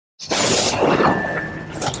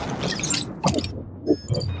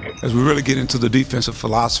as we really get into the defensive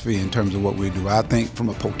philosophy in terms of what we do. I think from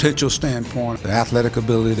a potential standpoint, the athletic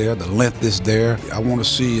ability there, the length is there. I want to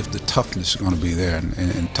see if the toughness is going to be there.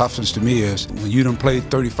 And toughness to me is when you done played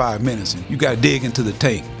 35 minutes and you got to dig into the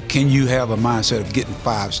tank. Can you have a mindset of getting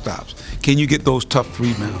 5 stops? Can you get those tough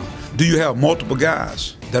rebounds? Do you have multiple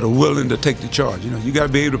guys that are willing to take the charge? You got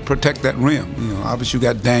to be able to protect that rim. Obviously you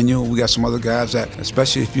got Daniel, we got some other guys that,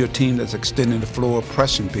 especially if you're a team that's extending the floor,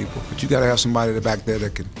 pressing people, but you got to have somebody back there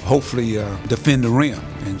that can hopefully defend the rim.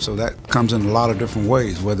 And so that comes in a lot of different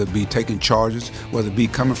ways, whether it be taking charges, whether it be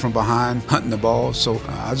coming from behind, hunting the ball. So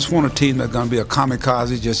I just want a team that's going to be a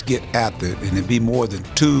kamikaze, just get after it, and it be more than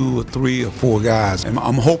 2 or 3 or 4 guys. And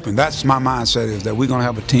I'm hoping, that's my mindset, is that we're going to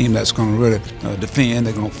have a team that's going to really defend,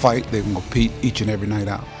 they're going to fight, they're going to compete each and every night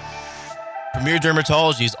out. Premier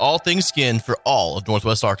Dermatology is all things skin for all of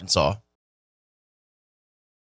Northwest Arkansas.